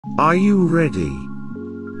Are you ready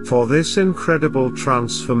for this incredible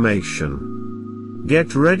transformation?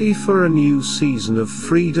 Get ready for a new season of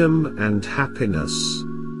freedom and happiness.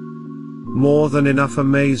 More than enough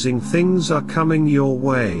amazing things are coming your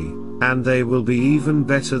way, and they will be even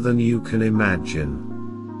better than you can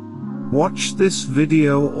imagine. Watch this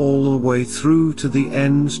video all the way through to the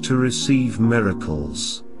end to receive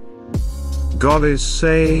miracles. God is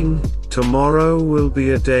saying, tomorrow will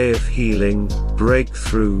be a day of healing,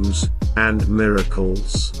 breakthroughs, and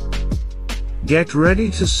miracles. Get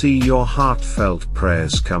ready to see your heartfelt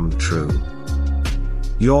prayers come true.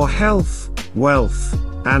 Your health, wealth,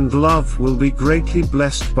 and love will be greatly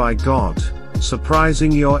blessed by God,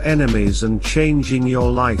 surprising your enemies and changing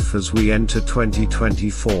your life as we enter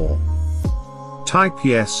 2024. Type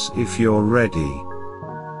yes if you're ready.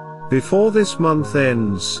 Before this month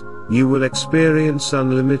ends, you will experience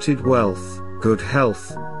unlimited wealth, good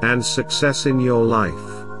health, and success in your life.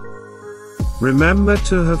 Remember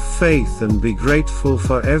to have faith and be grateful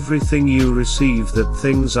for everything you receive, that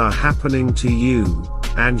things are happening to you,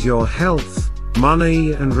 and your health,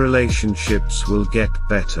 money and relationships will get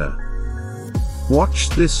better. Watch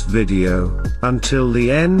this video until the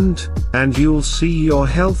end, and you'll see your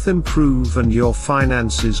health improve and your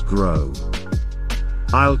finances grow.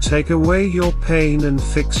 I'll take away your pain and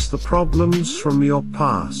fix the problems from your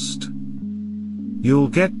past. You'll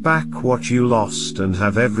get back what you lost and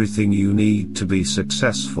have everything you need to be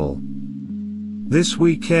successful. This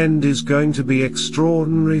weekend is going to be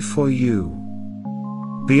extraordinary for you.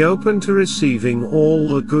 Be open to receiving all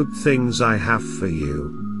the good things I have for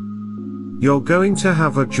you. You're going to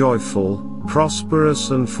have a joyful, prosperous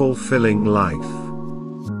and fulfilling life.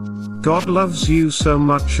 God loves you so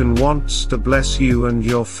much and wants to bless you and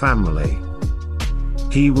your family.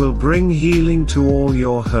 He will bring healing to all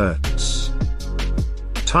your hurts.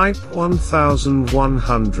 Type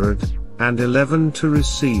 1111 to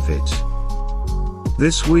receive it.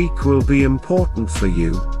 This week will be important for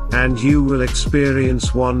you, and you will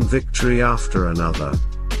experience one victory after another.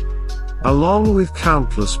 Along with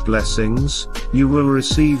countless blessings, you will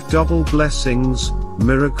receive double blessings,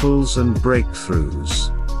 miracles and breakthroughs.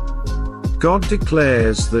 God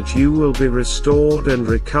declares that you will be restored and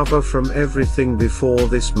recover from everything before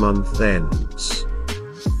this month ends.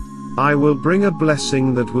 I will bring a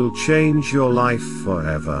blessing that will change your life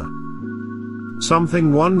forever.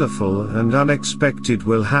 Something wonderful and unexpected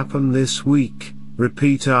will happen this week.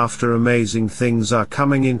 Repeat after: amazing things are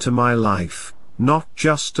coming into my life, not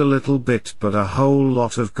just a little bit but a whole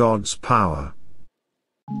lot of God's power.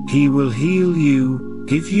 He will heal you,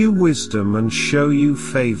 give you wisdom and show you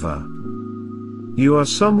favor. You are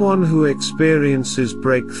someone who experiences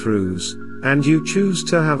breakthroughs, and you choose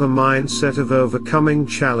to have a mindset of overcoming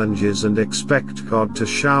challenges and expect God to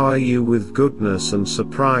shower you with goodness and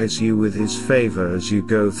surprise you with His favor as you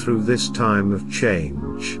go through this time of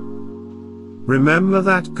change. Remember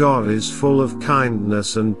that God is full of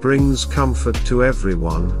kindness and brings comfort to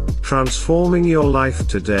everyone, transforming your life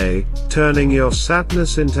today, turning your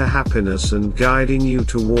sadness into happiness and guiding you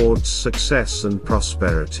towards success and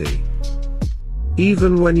prosperity.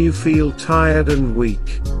 Even when you feel tired and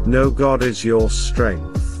weak, know God is your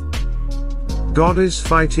strength. God is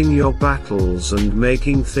fighting your battles and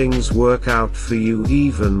making things work out for you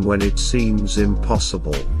even when it seems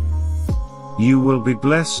impossible. You will be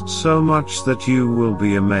blessed so much that you will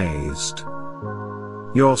be amazed.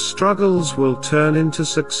 Your struggles will turn into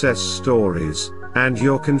success stories, and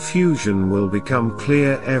your confusion will become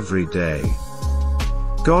clear every day.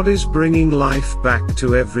 God is bringing life back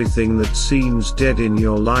to everything that seems dead in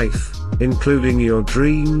your life, including your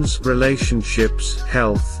dreams, relationships,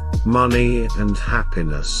 health, money, and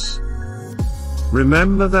happiness.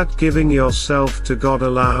 Remember that giving yourself to God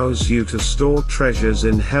allows you to store treasures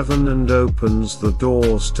in heaven and opens the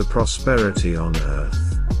doors to prosperity on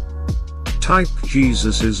earth. Type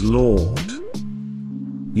Jesus is Lord.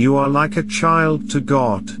 You are like a child to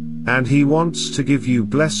God, and He wants to give you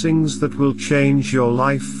blessings that will change your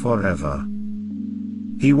life forever.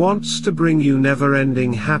 He wants to bring you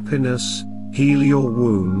never-ending happiness, heal your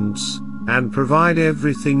wounds, and provide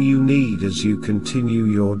everything you need as you continue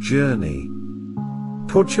your journey.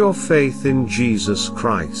 Put your faith in Jesus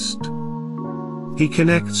Christ. He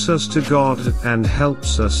connects us to God and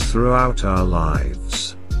helps us throughout our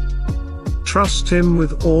lives. Trust Him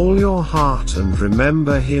with all your heart and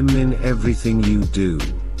remember Him in everything you do.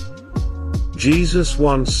 Jesus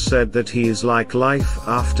once said that He is like life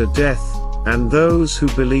after death, and those who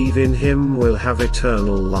believe in Him will have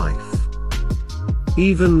eternal life.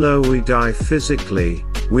 Even though we die physically,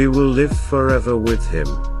 we will live forever with Him.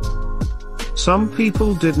 Some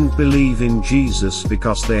people didn't believe in Jesus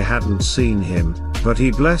because they hadn't seen him, but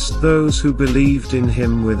he blessed those who believed in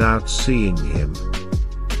him without seeing him.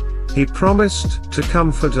 He promised to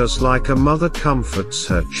comfort us like a mother comforts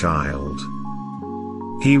her child.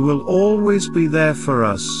 He will always be there for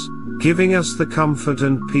us, giving us the comfort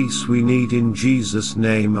and peace we need in Jesus'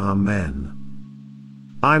 name. Amen.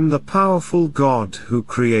 I'm the powerful God who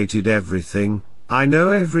created everything. I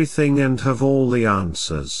know everything and have all the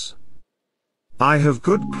answers. I have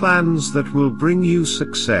good plans that will bring you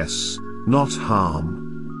success, not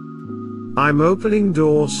harm. I'm opening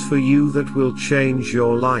doors for you that will change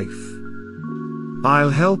your life. I'll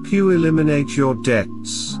help you eliminate your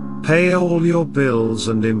debts, pay all your bills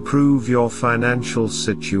and improve your financial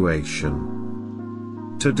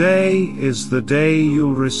situation. Today is the day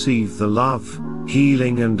you'll receive the love,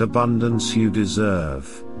 healing and abundance you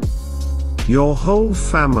deserve. Your whole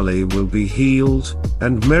family will be healed,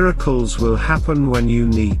 and miracles will happen when you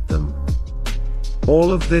need them.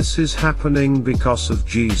 All of this is happening because of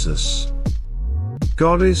Jesus.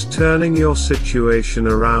 God is turning your situation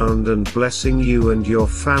around and blessing you and your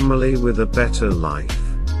family with a better life.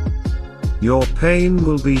 Your pain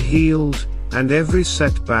will be healed, and every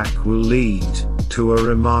setback will lead to a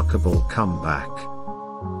remarkable comeback.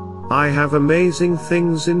 I have amazing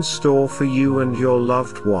things in store for you and your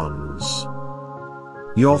loved ones.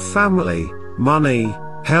 Your family, money,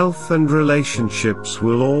 health and relationships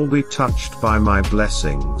will all be touched by my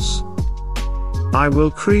blessings. I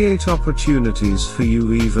will create opportunities for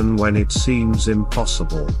you even when it seems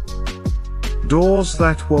impossible. Doors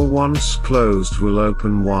that were once closed will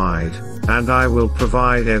open wide, and I will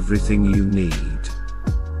provide everything you need.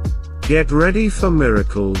 Get ready for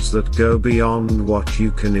miracles that go beyond what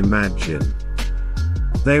you can imagine.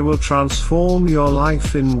 They will transform your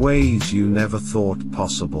life in ways you never thought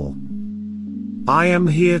possible. I am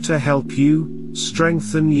here to help you,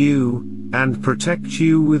 strengthen you, and protect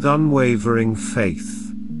you with unwavering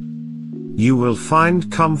faith. You will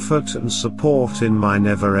find comfort and support in my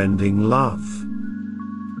never-ending love.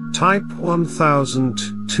 Type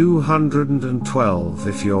 1212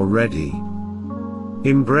 if you're ready.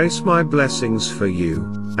 Embrace my blessings for you,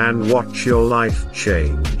 and watch your life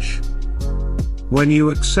change. When you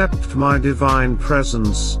accept my divine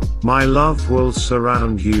presence, my love will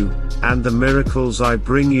surround you, and the miracles I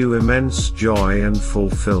bring you immense joy and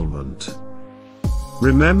fulfillment.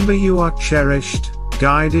 Remember, you are cherished,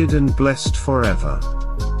 guided and blessed forever.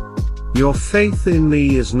 Your faith in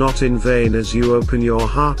me is not in vain as you open your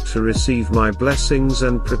heart to receive my blessings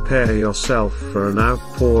and prepare yourself for an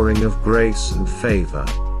outpouring of grace and favor.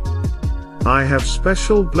 I have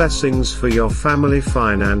special blessings for your family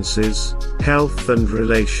finances, health and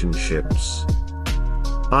relationships.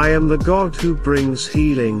 I am the God who brings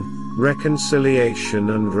healing, reconciliation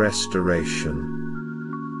and restoration.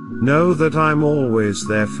 Know that I'm always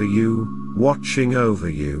there for you, watching over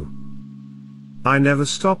you. I never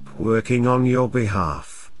stop working on your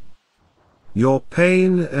behalf. Your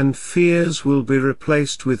pain and fears will be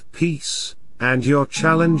replaced with peace, and your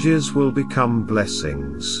challenges will become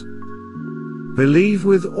blessings. Believe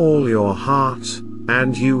with all your heart,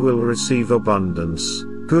 and you will receive abundance,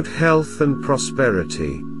 good health and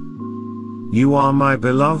prosperity. You are my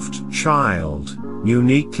beloved child,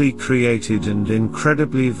 uniquely created and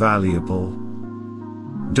incredibly valuable.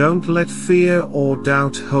 Don't let fear or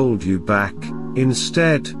doubt hold you back.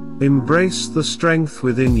 Instead, embrace the strength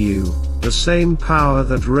within you, the same power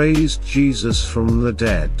that raised Jesus from the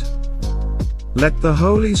dead. Let the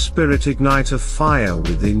Holy Spirit ignite a fire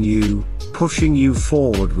within you, pushing you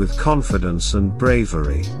forward with confidence and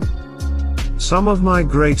bravery. Some of my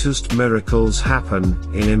greatest miracles happen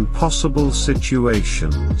in impossible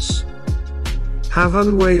situations. Have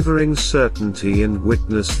unwavering certainty and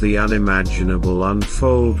witness the unimaginable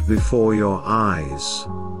unfold before your eyes.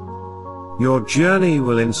 Your journey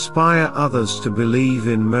will inspire others to believe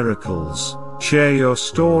in miracles, share your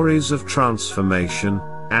stories of transformation,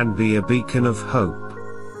 and be a beacon of hope.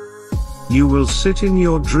 You will sit in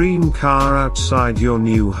your dream car outside your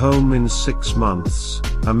new home in 6 months,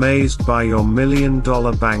 amazed by your $1 million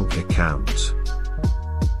bank account.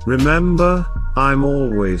 Remember, I'm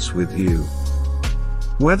always with you.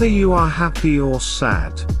 Whether you are happy or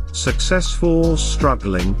sad, successful or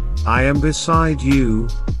struggling, I am beside you,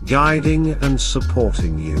 guiding and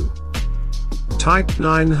supporting you. Type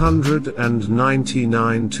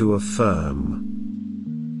 999 to affirm.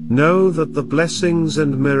 Know that the blessings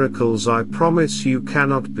and miracles I promise you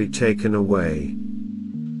cannot be taken away.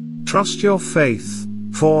 Trust your faith,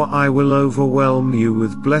 for I will overwhelm you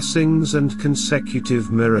with blessings and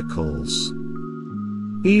consecutive miracles.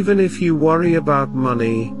 Even if you worry about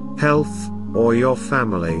money, health, or your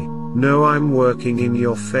family, know I'm working in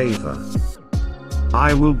your favor.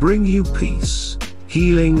 I will bring you peace,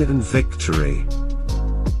 healing and victory.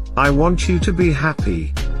 I want you to be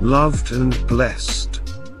happy, loved and blessed.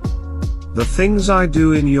 The things I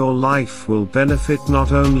do in your life will benefit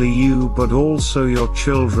not only you but also your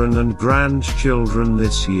children and grandchildren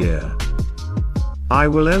this year. I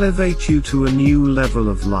will elevate you to a new level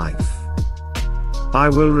of life. I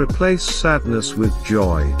will replace sadness with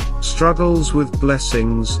joy, struggles with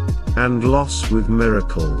blessings, and loss with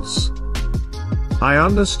miracles. I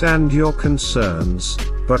understand your concerns,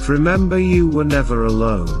 but remember you were never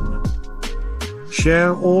alone.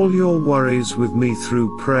 Share all your worries with me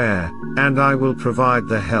through prayer, and I will provide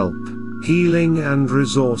the help, healing and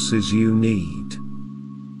resources you need.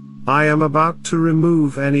 I am about to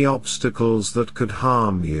remove any obstacles that could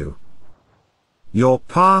harm you. Your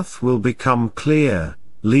path will become clear,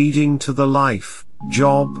 leading to the life,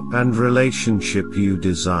 job and relationship you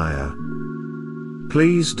desire.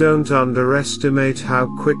 Please don't underestimate how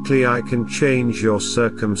quickly I can change your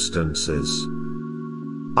circumstances.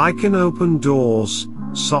 I can open doors,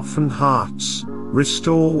 soften hearts,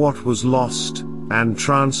 restore what was lost, and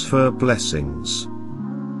transfer blessings.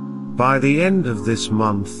 By the end of this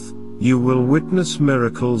month, you will witness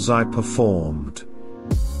miracles I performed.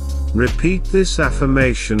 Repeat this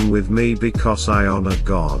affirmation with me because I honor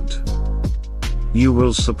God. You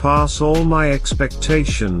will surpass all my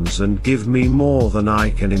expectations and give me more than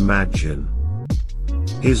I can imagine.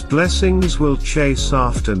 His blessings will chase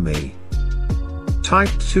after me. Type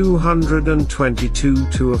 222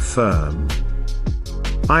 to affirm.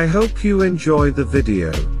 I hope you enjoy the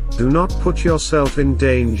video. Do not put yourself in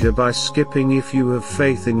danger by skipping. If you have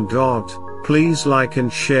faith in God, please like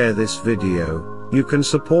and share this video. You can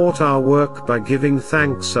support our work by giving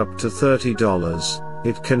thanks up to $30.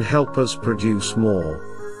 It can help us produce more.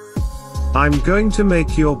 I'm going to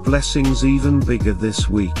make your blessings even bigger this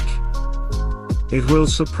week. It will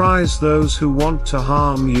surprise those who want to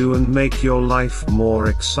harm you and make your life more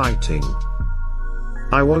exciting.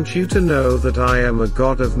 I want you to know that I am a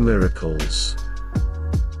God of miracles.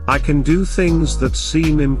 I can do things that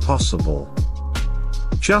seem impossible.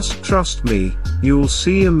 Just trust me, you'll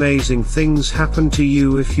see amazing things happen to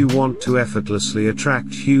you if you want to effortlessly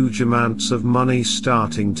attract huge amounts of money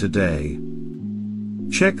starting today.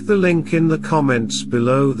 Check the link in the comments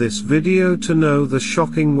below this video to know the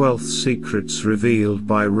shocking wealth secrets revealed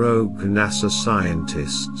by rogue NASA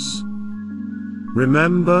scientists.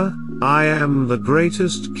 Remember, I am the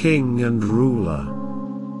greatest king and ruler.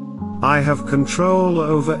 I have control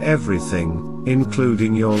over everything,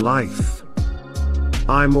 including your life.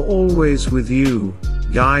 I'm always with you,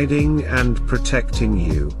 guiding and protecting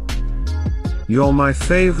you. You're my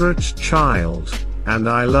favorite child, and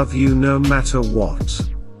I love you no matter what.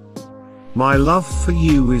 My love for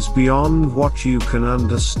you is beyond what you can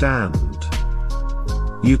understand.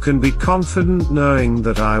 You can be confident knowing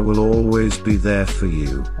that I will always be there for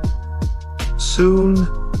you. Soon,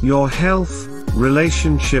 your health,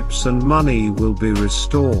 relationships and money will be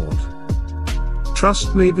restored.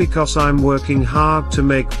 Trust me because I'm working hard to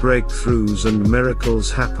make breakthroughs and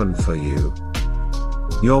miracles happen for you.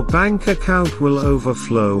 Your bank account will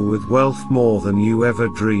overflow with wealth more than you ever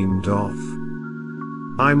dreamed of.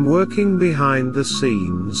 I'm working behind the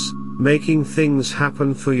scenes, making things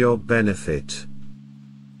happen for your benefit.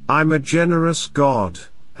 I'm a generous God,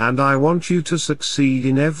 and I want you to succeed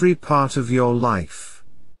in every part of your life.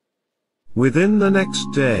 Within the next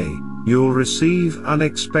day, you'll receive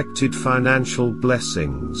unexpected financial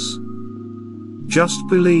blessings. Just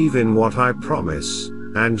believe in what I promise,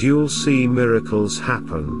 and you'll see miracles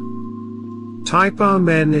happen. Type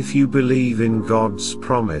Amen if you believe in God's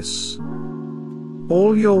promise.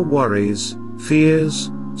 All your worries, fears,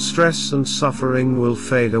 stress and suffering will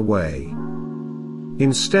fade away.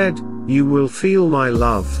 Instead, you will feel my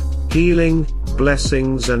love, healing,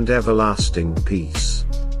 blessings and everlasting peace.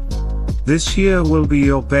 This year will be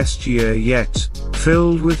your best year yet,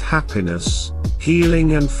 filled with happiness,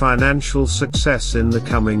 healing and financial success in the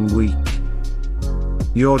coming week.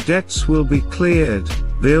 Your debts will be cleared,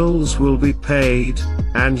 bills will be paid,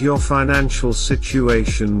 and your financial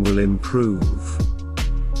situation will improve.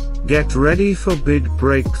 Get ready for big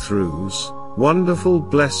breakthroughs, wonderful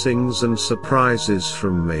blessings and surprises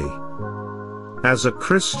from me. As a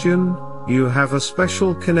Christian, you have a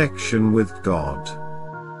special connection with God.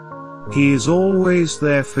 He is always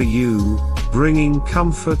there for you, bringing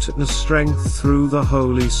comfort and strength through the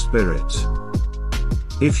Holy Spirit.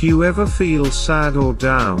 If you ever feel sad or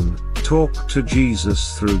down, talk to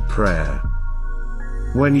Jesus through prayer.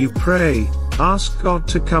 When you pray, Ask God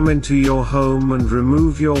to come into your home and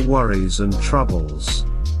remove your worries and troubles.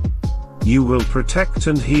 You will protect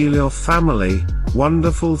and heal your family.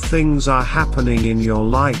 Wonderful things are happening in your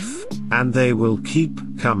life, and they will keep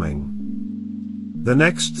coming. The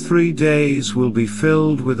next 3 days will be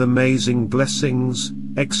filled with amazing blessings,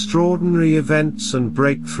 extraordinary events and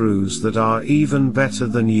breakthroughs that are even better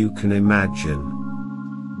than you can imagine.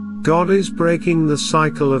 God is breaking the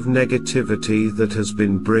cycle of negativity that has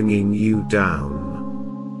been bringing you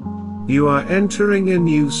down. You are entering a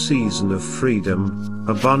new season of freedom,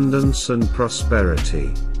 abundance and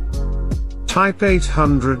prosperity. Type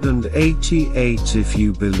 888 if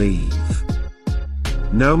you believe.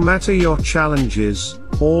 No matter your challenges,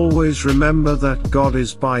 always remember that God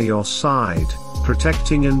is by your side,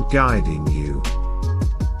 protecting and guiding you.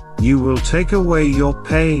 You will take away your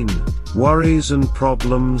pain, worries and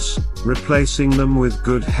problems, replacing them with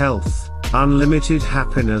good health, unlimited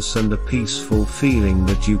happiness and a peaceful feeling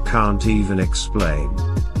that you can't even explain.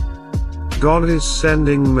 God is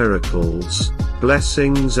sending miracles,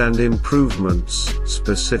 blessings and improvements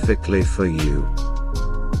specifically for you.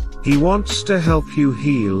 He wants to help you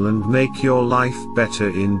heal and make your life better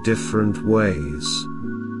in different ways.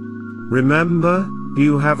 Remember,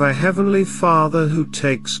 you have a Heavenly Father who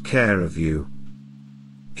takes care of you.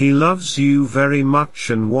 He loves you very much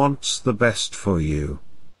and wants the best for you.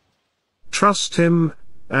 Trust Him,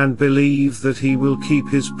 and believe that He will keep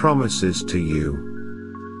His promises to you.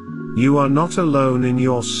 You are not alone in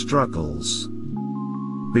your struggles.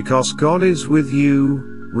 Because God is with you,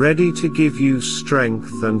 ready to give you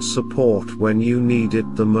strength and support when you need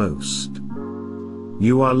it the most.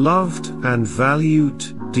 You are loved and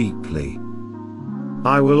valued deeply.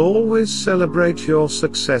 I will always celebrate your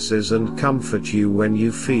successes and comfort you when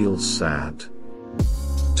you feel sad.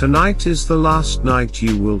 Tonight is the last night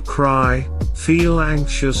you will cry, feel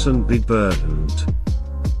anxious and be burdened.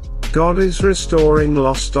 God is restoring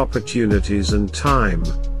lost opportunities and time,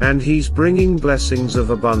 and He's bringing blessings of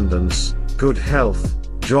abundance, good health,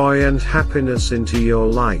 joy and happiness into your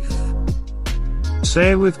life.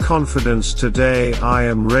 Say with confidence today, I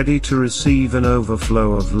am ready to receive an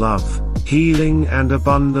overflow of love, healing and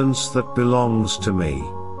abundance that belongs to me.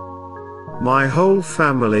 My whole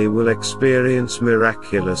family will experience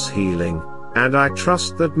miraculous healing, and I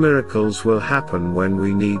trust that miracles will happen when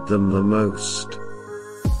we need them the most.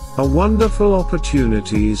 A wonderful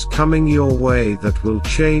opportunity is coming your way that will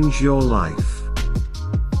change your life.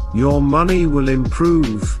 Your money will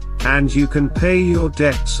improve, and you can pay your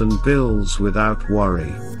debts and bills without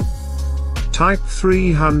worry. Type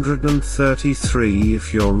 333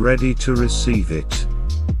 if you're ready to receive it.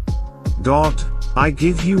 God, I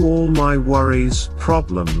give you all my worries,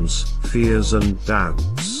 problems, fears and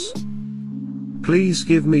doubts. Please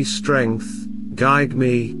give me strength, guide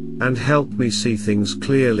me, and help me see things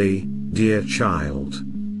clearly, dear child.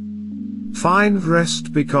 Find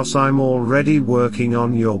rest because I'm already working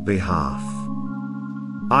on your behalf.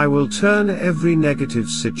 I will turn every negative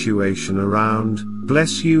situation around,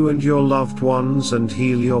 bless you and your loved ones and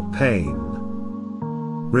heal your pain.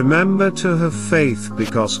 Remember to have faith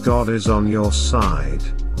because God is on your side.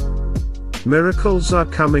 Miracles are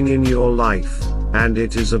coming in your life, and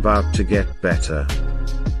it is about to get better.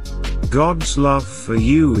 God's love for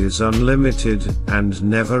you is unlimited and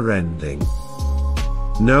never-ending.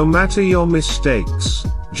 No matter your mistakes,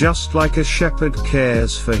 just like a shepherd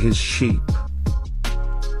cares for his sheep.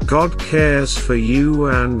 God cares for you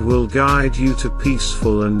and will guide you to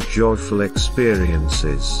peaceful and joyful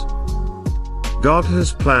experiences. God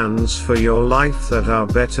has plans for your life that are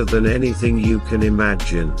better than anything you can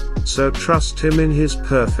imagine, so trust Him in His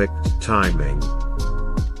perfect timing.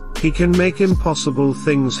 He can make impossible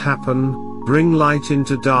things happen, bring light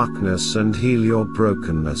into darkness and heal your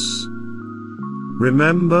brokenness.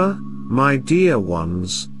 Remember, my dear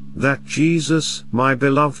ones, that Jesus, my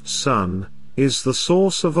beloved Son, is the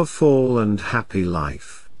source of a full and happy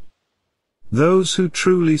life. Those who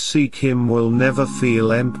truly seek Him will never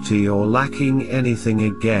feel empty or lacking anything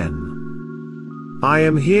again. I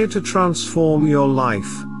am here to transform your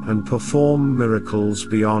life, and perform miracles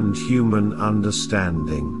beyond human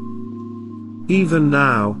understanding. Even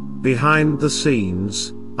now, behind the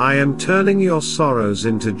scenes, I am turning your sorrows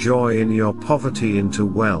into joy and your poverty into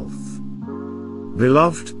wealth.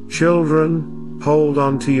 Beloved children, hold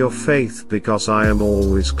on to your faith because I am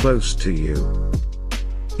always close to you.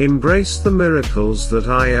 Embrace the miracles that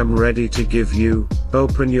I am ready to give you,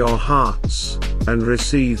 open your hearts, and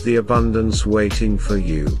receive the abundance waiting for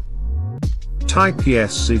you. Type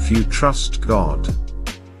yes if you trust God.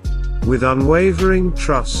 With unwavering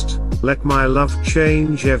trust, let my love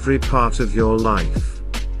change every part of your life.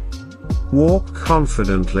 Walk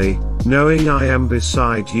confidently, knowing I am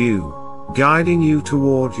beside you, guiding you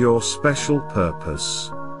toward your special purpose.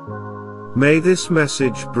 May this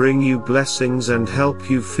message bring you blessings and help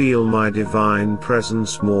you feel my divine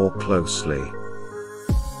presence more closely.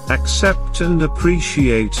 Accept and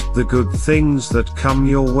appreciate the good things that come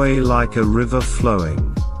your way like a river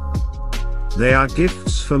flowing. They are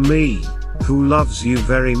gifts for me, who loves you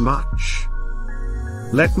very much.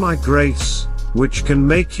 Let my grace, which can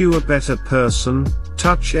make you a better person,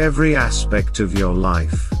 touch every aspect of your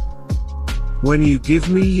life. When you give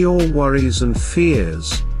me your worries and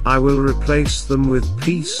fears, I will replace them with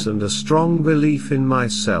peace and a strong belief in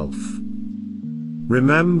myself.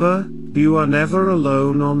 Remember, you are never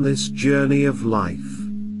alone on this journey of life.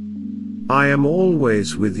 I am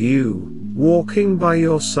always with you, walking by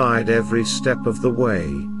your side every step of the way.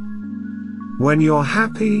 When you're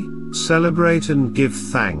happy, celebrate and give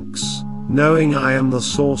thanks, knowing I am the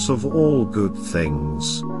source of all good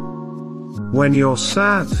things. When you're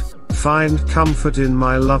sad, find comfort in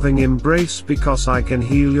my loving embrace because I can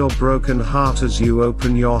heal your broken heart as you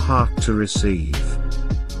open your heart to receive.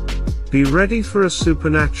 Be ready for a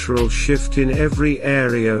supernatural shift in every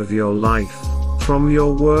area of your life, from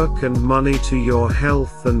your work and money to your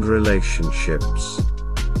health and relationships.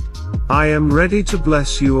 I am ready to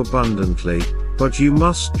bless you abundantly, but you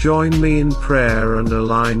must join me in prayer and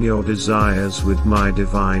align your desires with my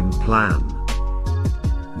divine plan.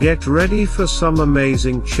 Get ready for some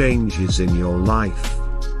amazing changes in your life.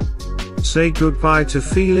 Say goodbye to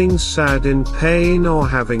feeling sad, in pain, or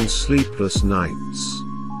having sleepless nights.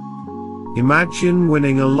 Imagine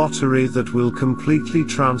winning a lottery that will completely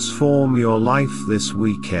transform your life this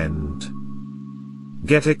weekend.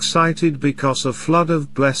 Get excited because a flood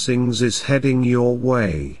of blessings is heading your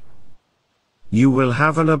way. You will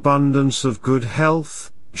have an abundance of good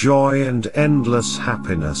health, joy, and endless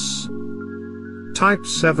happiness. Type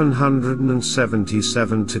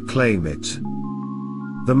 777 to claim it.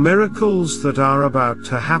 The miracles that are about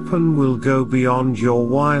to happen will go beyond your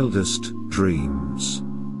wildest dreams.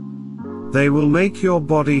 They will make your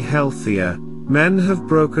body healthier, mend have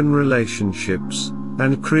broken relationships,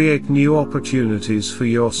 and create new opportunities for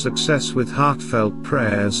your success with heartfelt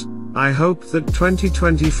prayers. I hope that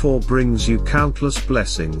 2024 brings you countless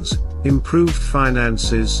blessings, improved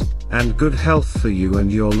finances, and good health for you and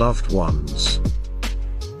your loved ones.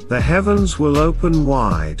 The heavens will open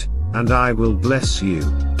wide, and I will bless you.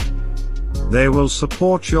 They will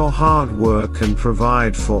support your hard work and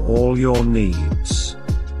provide for all your needs.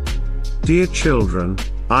 Dear children,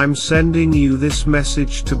 I'm sending you this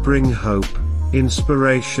message to bring hope,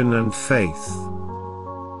 inspiration, and faith.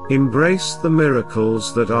 Embrace the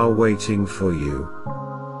miracles that are waiting for you.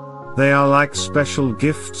 They are like special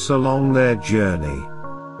gifts along their journey.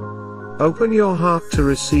 Open your heart to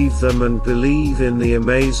receive them and believe in the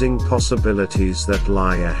amazing possibilities that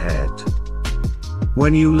lie ahead.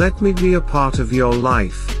 When you let me be a part of your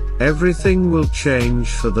life, everything will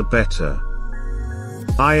change for the better.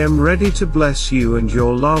 I am ready to bless you and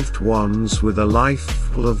your loved ones with a life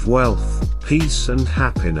full of wealth, peace, and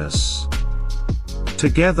happiness.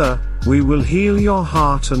 Together, we will heal your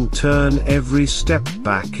heart and turn every step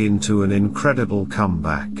back into an incredible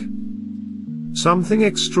comeback. Something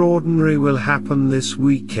extraordinary will happen this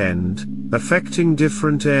weekend, affecting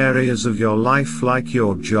different areas of your life like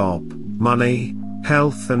your job, money,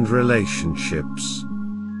 health, and relationships.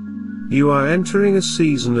 You are entering a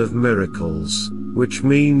season of miracles, which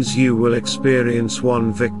means you will experience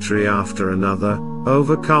one victory after another,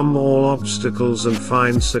 overcome all obstacles, and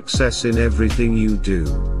find success in everything you do.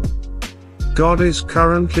 God is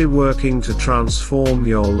currently working to transform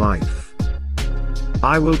your life.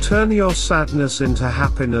 I will turn your sadness into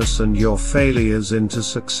happiness and your failures into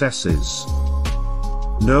successes.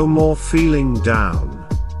 No more feeling down.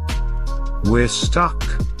 We're stuck.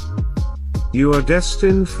 You are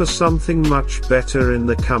destined for something much better in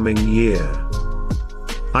the coming year.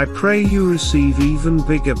 I pray you receive even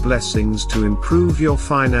bigger blessings to improve your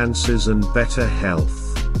finances and better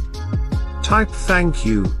health. Type thank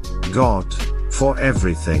you, God, for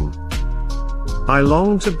everything. I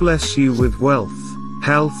long to bless you with wealth,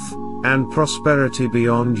 health, and prosperity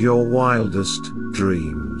beyond your wildest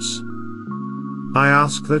dreams. I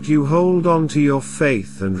ask that you hold on to your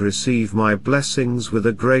faith and receive my blessings with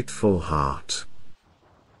a grateful heart.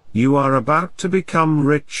 You are about to become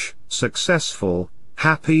rich, successful,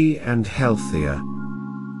 happy, and healthier.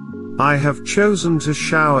 I have chosen to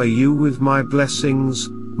shower you with my blessings,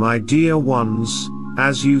 my dear ones,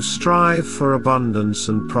 as you strive for abundance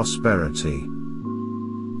and prosperity.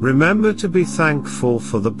 Remember to be thankful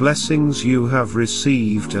for the blessings you have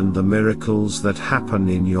received and the miracles that happen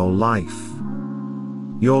in your life.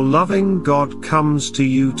 Your loving God comes to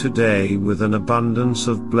you today with an abundance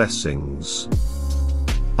of blessings.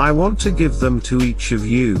 I want to give them to each of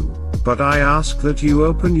you, but I ask that you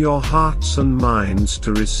open your hearts and minds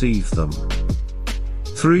to receive them.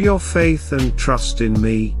 Through your faith and trust in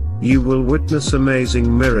me, you will witness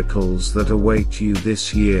amazing miracles that await you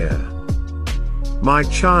this year. My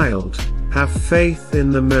child, have faith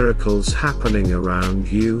in the miracles happening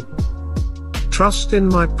around you. Trust in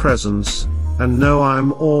my presence, and know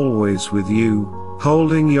I'm always with you,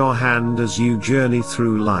 holding your hand as you journey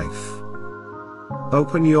through life.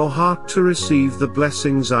 Open your heart to receive the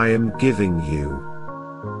blessings I am giving you.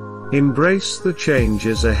 Embrace the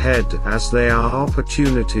changes ahead as they are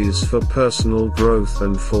opportunities for personal growth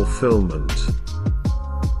and fulfillment.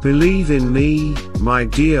 Believe in me, my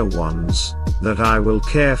dear ones, that I will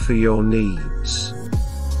care for your needs.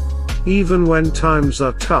 Even when times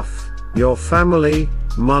are tough, your family,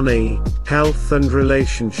 money, health and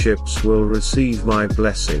relationships will receive my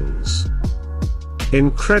blessings.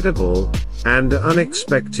 Incredible and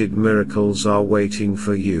unexpected miracles are waiting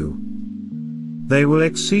for you. They will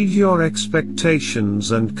exceed your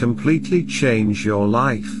expectations and completely change your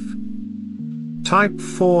life. Type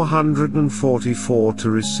 444 to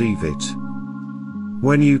receive it.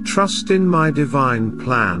 When you trust in my divine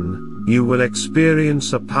plan, you will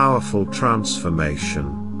experience a powerful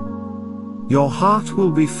transformation. Your heart will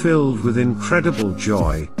be filled with incredible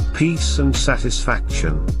joy, peace and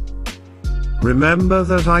satisfaction. Remember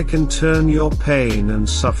that I can turn your pain and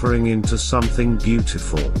suffering into something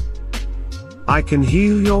beautiful. I can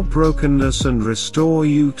heal your brokenness and restore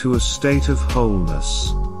you to a state of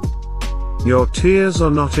wholeness. Your tears are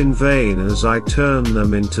not in vain as I turn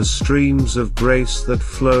them into streams of grace that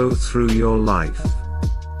flow through your life.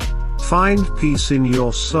 Find peace in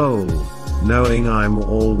your soul, knowing I'm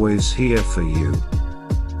always here for you.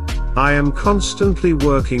 I am constantly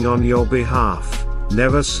working on your behalf,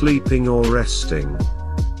 never sleeping or resting.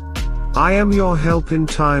 I am your help in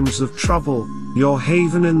times of trouble, your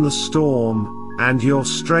haven in the storm, and your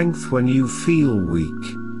strength when you feel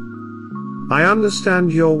weak. I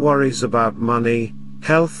understand your worries about money,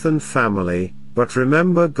 health and family, but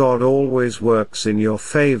remember God always works in your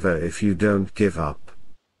favor if you don't give up.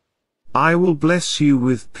 I will bless you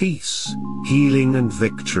with peace, healing and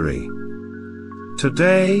victory.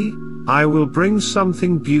 Today, I will bring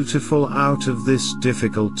something beautiful out of this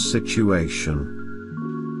difficult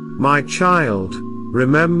situation. My child,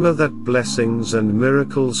 remember that blessings and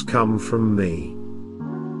miracles come from me.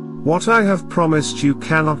 What I have promised you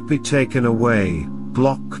cannot be taken away,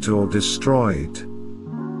 blocked or destroyed.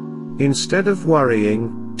 Instead of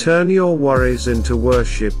worrying, turn your worries into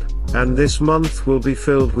worship, and this month will be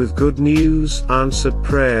filled with good news, answered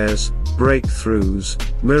prayers, breakthroughs,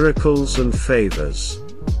 miracles and favors.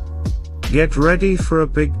 Get ready for a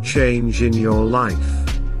big change in your life.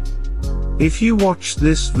 If you watch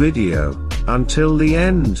this video until the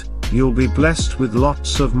end, you'll be blessed with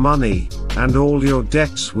lots of money, and all your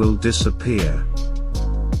debts will disappear.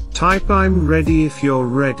 Type I'm ready if you're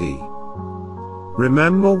ready.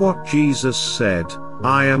 Remember what Jesus said,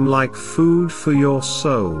 I am like food for your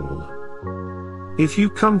soul. If you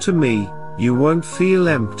come to me, you won't feel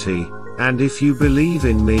empty, and if you believe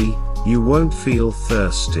in me, you won't feel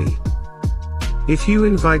thirsty. If you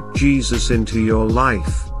invite Jesus into your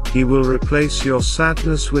life, he will replace your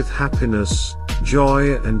sadness with happiness,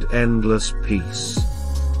 joy and endless peace.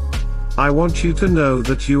 I want you to know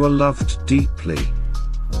that you are loved deeply.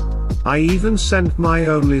 I even sent my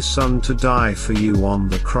only son to die for you on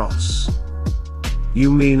the cross.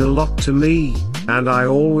 You mean a lot to me, and I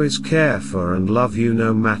always care for and love you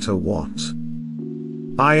no matter what.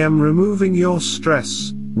 I am removing your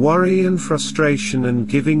stress, worry and frustration and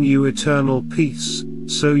giving you eternal peace,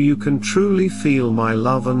 so you can truly feel my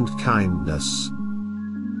love and kindness.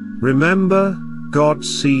 Remember, God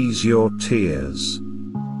sees your tears.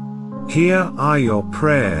 Here are your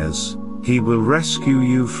prayers, he will rescue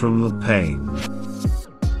you from the pain.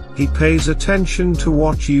 He pays attention to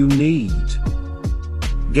what you need.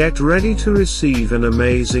 Get ready to receive an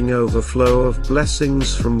amazing overflow of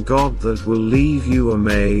blessings from God that will leave you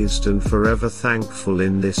amazed and forever thankful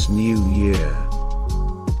in this new year.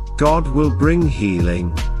 God will bring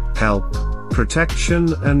healing, help,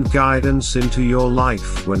 protection and guidance into your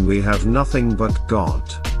life when we have nothing but God.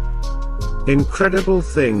 Incredible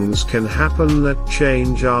things can happen that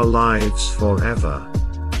change our lives forever.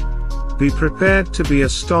 Be prepared to be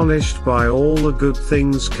astonished by all the good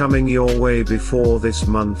things coming your way before this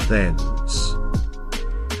month ends.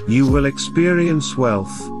 You will experience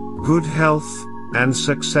wealth, good health, and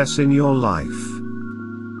success in your life.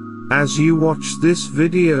 As you watch this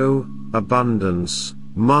video, abundance,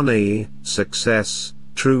 money, success,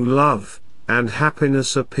 true love, and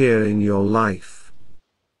happiness appear in your life.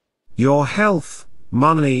 Your health,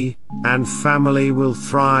 money, and family will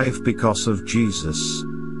thrive because of Jesus.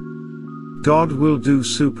 God will do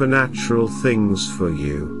supernatural things for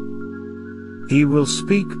you. He will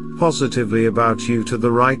speak positively about you to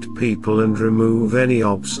the right people and remove any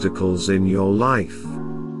obstacles in your life.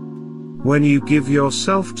 When you give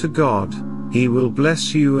yourself to God, He will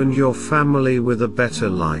bless you and your family with a better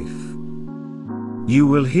life. You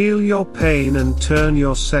will heal your pain and turn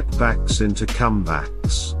your setbacks into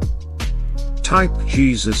comebacks. Type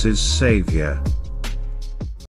Jesus is Savior.